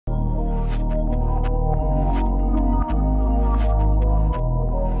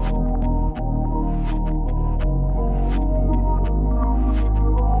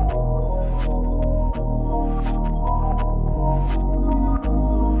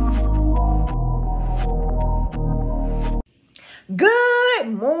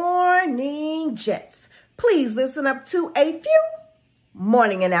morning, Jets. Please listen up to a few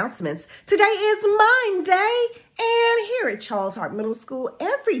morning announcements. Today is Mind Day, and here at Charles Hart Middle School,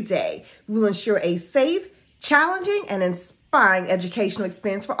 every day we'll ensure a safe, challenging, and inspiring educational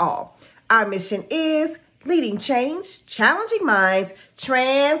experience for all. Our mission is leading change, challenging minds,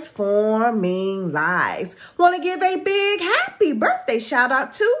 transforming lives. Want to give a big happy birthday shout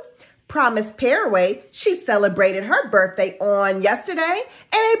out to Promise Paraway. She celebrated her birthday on yesterday.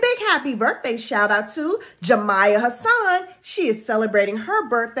 And a big happy birthday shout out to Jemiah Hassan. She is celebrating her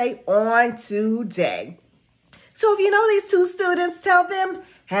birthday on today. So if you know these two students, tell them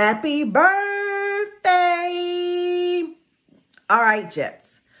happy birthday. All right,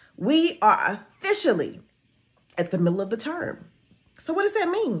 Jets. We are officially at the middle of the term. So what does that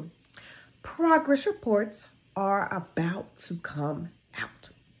mean? Progress reports are about to come out.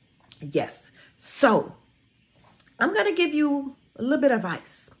 Yes. So I'm going to give you a little bit of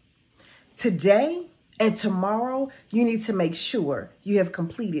advice. Today and tomorrow, you need to make sure you have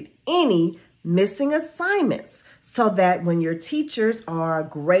completed any missing assignments so that when your teachers are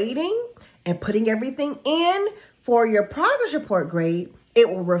grading and putting everything in for your progress report grade, it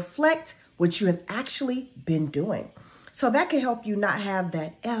will reflect what you have actually been doing. So that can help you not have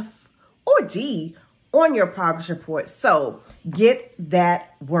that F or D on your progress report. So get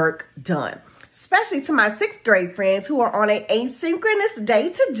that work done. Especially to my 6th grade friends who are on an asynchronous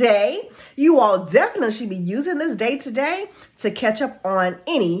day today. You all definitely should be using this day today to catch up on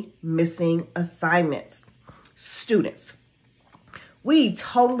any missing assignments. Students, we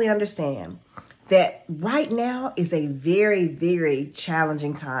totally understand that right now is a very, very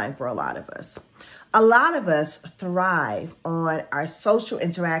challenging time for a lot of us. A lot of us thrive on our social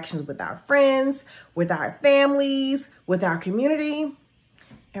interactions with our friends, with our families, with our community.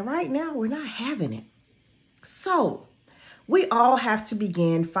 And right now, we're not having it. So we all have to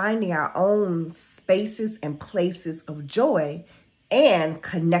begin finding our own spaces and places of joy and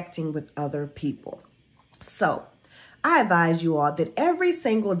connecting with other people. So I advise you all that every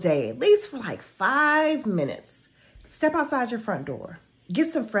single day, at least for like 5 minutes, step outside your front door.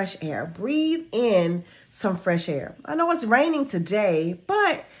 Get some fresh air. Breathe in some fresh air. I know it's raining today,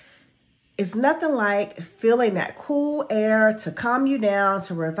 but it's nothing like feeling that cool air to calm you down,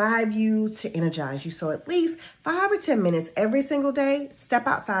 to revive you, to energize you. So at least 5 or 10 minutes every single day, step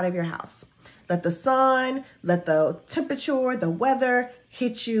outside of your house. Let the sun, let the temperature, the weather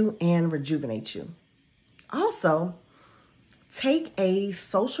hit you and rejuvenate you. Also, take a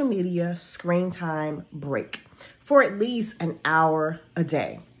social media screen time break for at least an hour a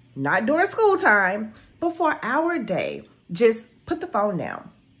day. Not during school time, but for an hour a day. Just put the phone down.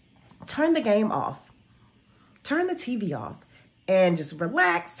 Turn the game off. Turn the TV off. And just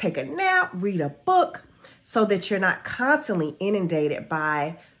relax, take a nap, read a book so that you're not constantly inundated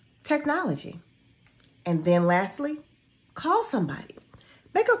by technology. And then lastly, call somebody.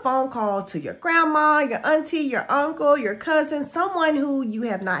 Make a phone call to your grandma, your auntie, your uncle, your cousin, someone who you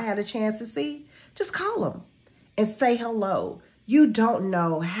have not had a chance to see. Just call them and say hello. You don't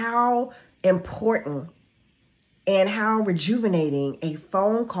know how important and how rejuvenating a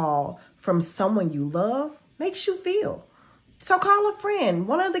phone call from someone you love makes you feel. So call a friend,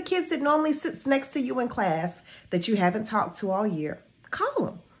 one of the kids that normally sits next to you in class that you haven't talked to all year. Call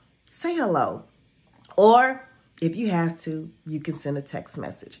them, say hello. Or if you have to, you can send a text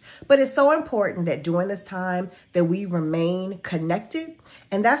message. But it's so important that during this time that we remain connected.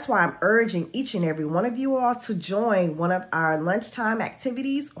 And that's why I'm urging each and every one of you all to join one of our lunchtime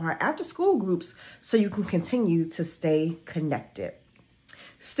activities or our after school groups so you can continue to stay connected.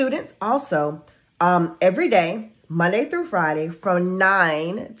 Students also, every day, Monday through Friday from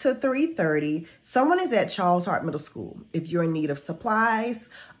 9 to 3:30, someone is at Charles Hart Middle School. If you're in need of supplies,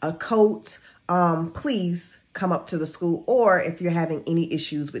 a coat, please come up to the school, or if you're having any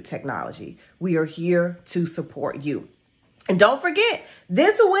issues with technology, we are here to support you. And don't forget,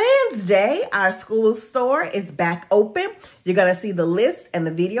 this Wednesday, our school store is back open. You're going to see the list and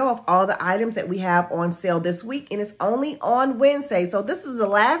the video of all the items that we have on sale this week, and it's only on Wednesday. So this is the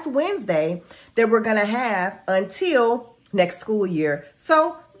last Wednesday that we're going to have until next school year.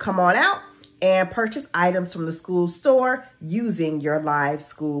 So come on out and purchase items from the school store using your live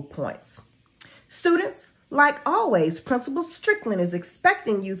school points. Students, like always, Principal Strickland is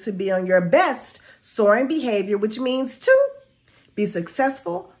expecting you to be on your best soaring behavior, which means to be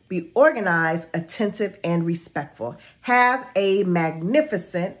successful, be organized, attentive, and respectful. Have a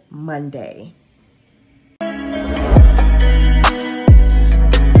magnificent Monday.